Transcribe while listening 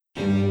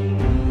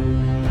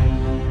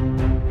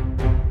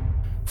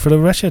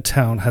Fredericia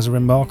town has a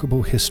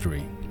remarkable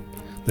history.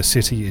 The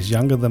city is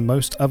younger than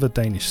most other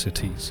Danish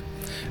cities,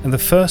 and the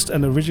first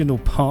and original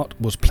part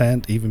was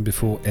planned even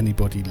before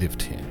anybody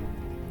lived here.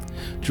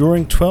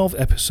 During 12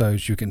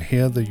 episodes you can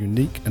hear the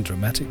unique and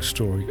dramatic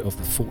story of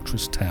the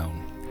fortress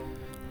town.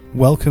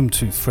 Welcome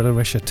to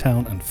Fredericia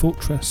Town and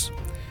Fortress.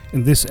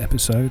 In this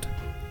episode,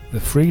 the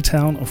free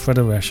town of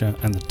Fredericia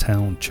and the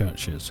town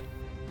churches.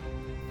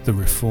 The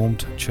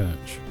Reformed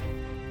Church.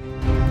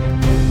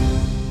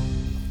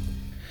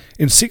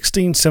 In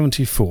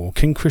 1674,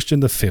 King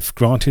Christian V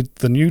granted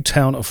the new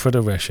town of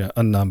Fredericia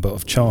a number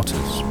of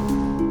charters.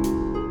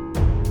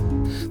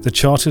 The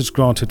charters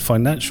granted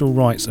financial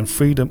rights and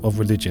freedom of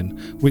religion,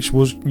 which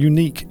was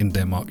unique in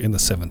Denmark in the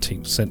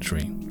 17th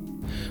century.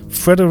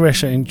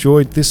 Fredericia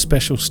enjoyed this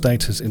special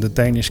status in the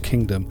Danish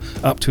kingdom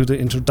up to the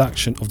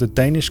introduction of the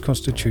Danish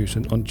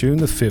constitution on June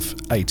 5,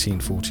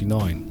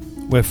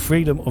 1849, where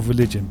freedom of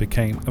religion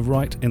became a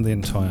right in the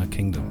entire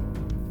kingdom.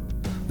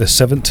 The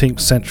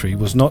 17th century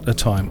was not a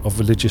time of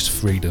religious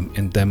freedom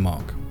in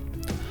Denmark.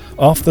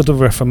 After the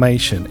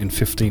Reformation in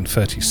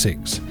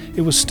 1536,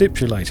 it was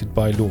stipulated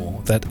by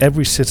law that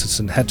every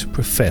citizen had to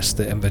profess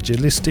the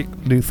evangelistic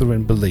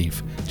Lutheran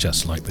belief,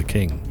 just like the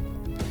king.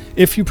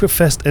 If you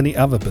professed any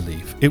other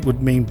belief, it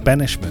would mean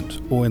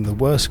banishment or, in the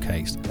worst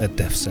case, a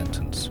death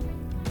sentence.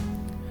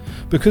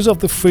 Because of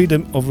the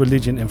freedom of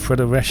religion in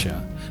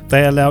Fredericia,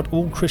 they allowed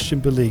all Christian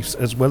beliefs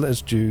as well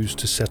as Jews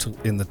to settle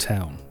in the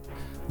town.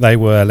 They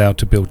were allowed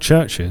to build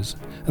churches,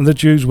 and the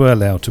Jews were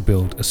allowed to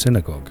build a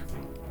synagogue.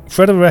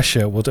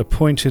 Fredericia was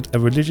appointed a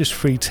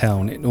religious-free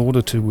town in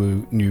order to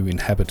woo new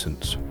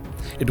inhabitants.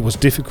 It was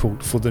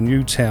difficult for the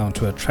new town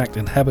to attract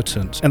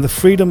inhabitants, and the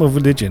freedom of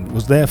religion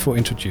was therefore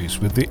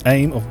introduced with the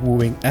aim of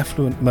wooing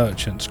affluent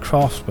merchants,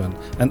 craftsmen,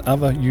 and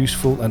other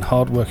useful and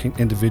hard-working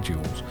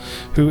individuals,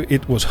 who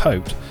it was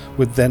hoped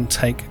would then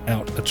take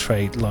out a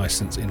trade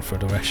license in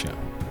Fredericia.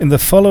 In the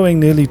following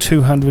nearly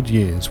 200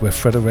 years, where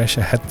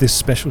Fredericia had this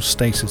special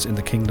status in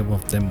the Kingdom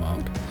of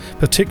Denmark,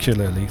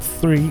 particularly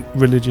 3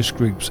 religious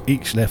groups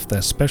each left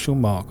their special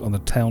mark on the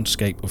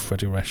townscape of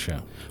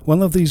Fredericia.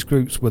 One of these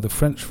groups were the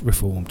French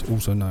Reformed,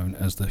 also known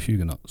as the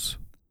Huguenots.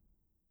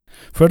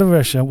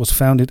 Fredericia was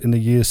founded in the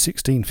year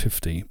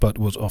 1650, but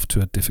was off to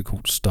a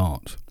difficult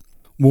start.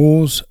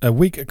 Wars, a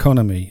weak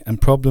economy, and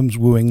problems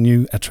wooing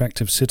new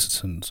attractive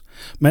citizens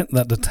meant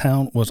that the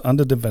town was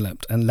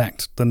underdeveloped and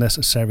lacked the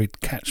necessary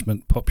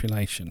catchment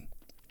population.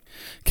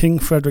 King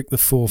Frederick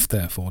IV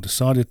therefore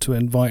decided to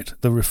invite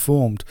the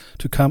Reformed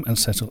to come and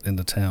settle in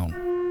the town.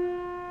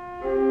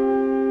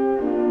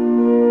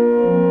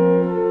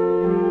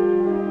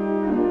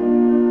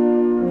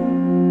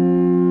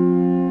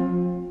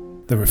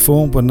 The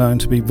Reformed were known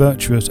to be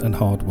virtuous and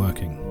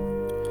hard-working.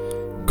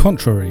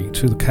 Contrary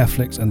to the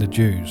Catholics and the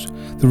Jews,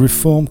 the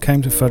Reformed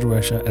came to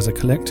Fredericia as a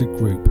collective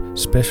group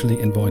specially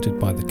invited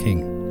by the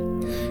king.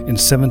 In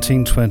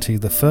 1720,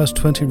 the first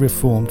 20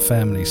 Reformed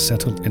families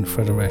settled in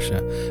Fredericia,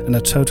 and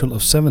a total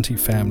of 70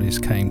 families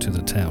came to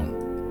the town.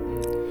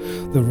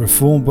 The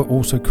Reformed were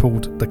also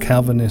called the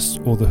Calvinists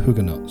or the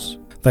Huguenots.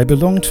 They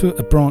belonged to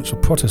a branch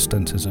of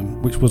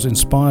Protestantism which was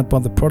inspired by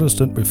the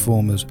Protestant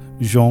reformers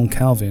John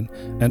Calvin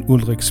and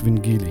Ulrich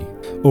Zwingli.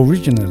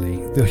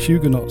 Originally, the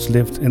Huguenots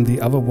lived in the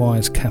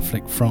otherwise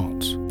Catholic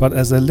France, but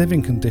as their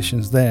living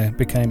conditions there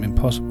became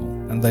impossible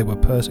and they were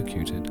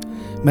persecuted,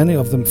 many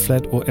of them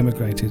fled or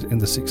emigrated in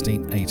the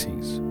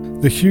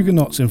 1680s. The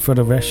Huguenots in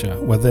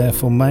Fredericia were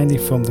therefore mainly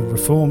from the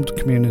Reformed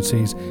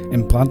communities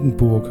in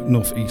Brandenburg,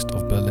 northeast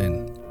of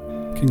Berlin.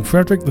 King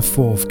Frederick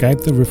IV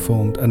gave the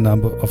Reformed a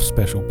number of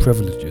special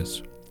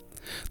privileges.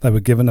 They were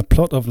given a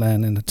plot of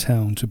land in the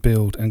town to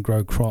build and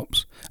grow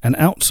crops, and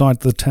outside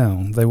the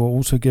town they were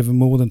also given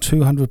more than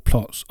 200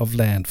 plots of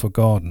land for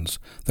gardens.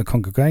 The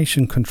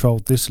congregation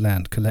controlled this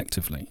land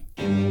collectively.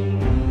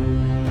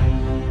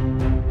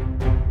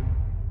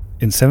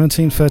 In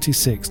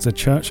 1736, the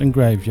church and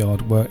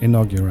graveyard were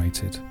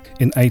inaugurated.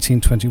 In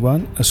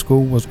 1821, a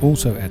school was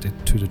also added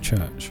to the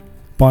church.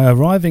 By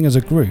arriving as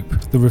a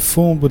group, the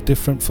Reformed were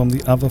different from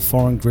the other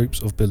foreign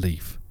groups of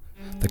belief.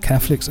 The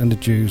Catholics and the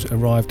Jews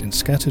arrived in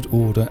scattered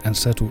order and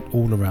settled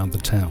all around the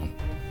town.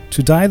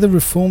 Today, the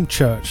Reformed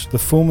Church, the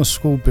former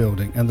school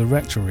building and the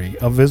rectory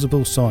are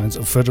visible signs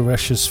of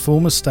Fredericia's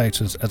former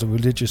status as a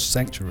religious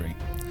sanctuary,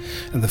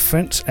 and the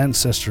French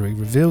ancestry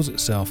reveals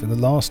itself in the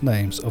last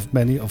names of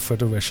many of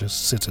Fredericia's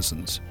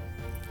citizens.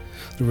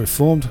 The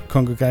Reformed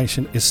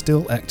congregation is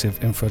still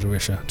active in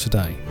Fredericia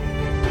today.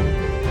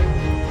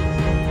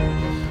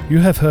 You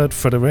have heard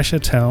Fredericia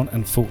Town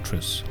and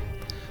Fortress.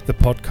 The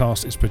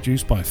podcast is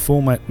produced by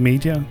Format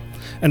Media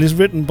and is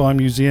written by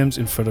Museums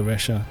in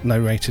Fredericia,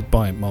 narrated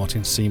by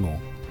Martin Seymour.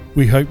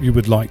 We hope you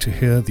would like to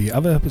hear the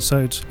other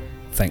episodes.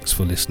 Thanks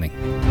for listening.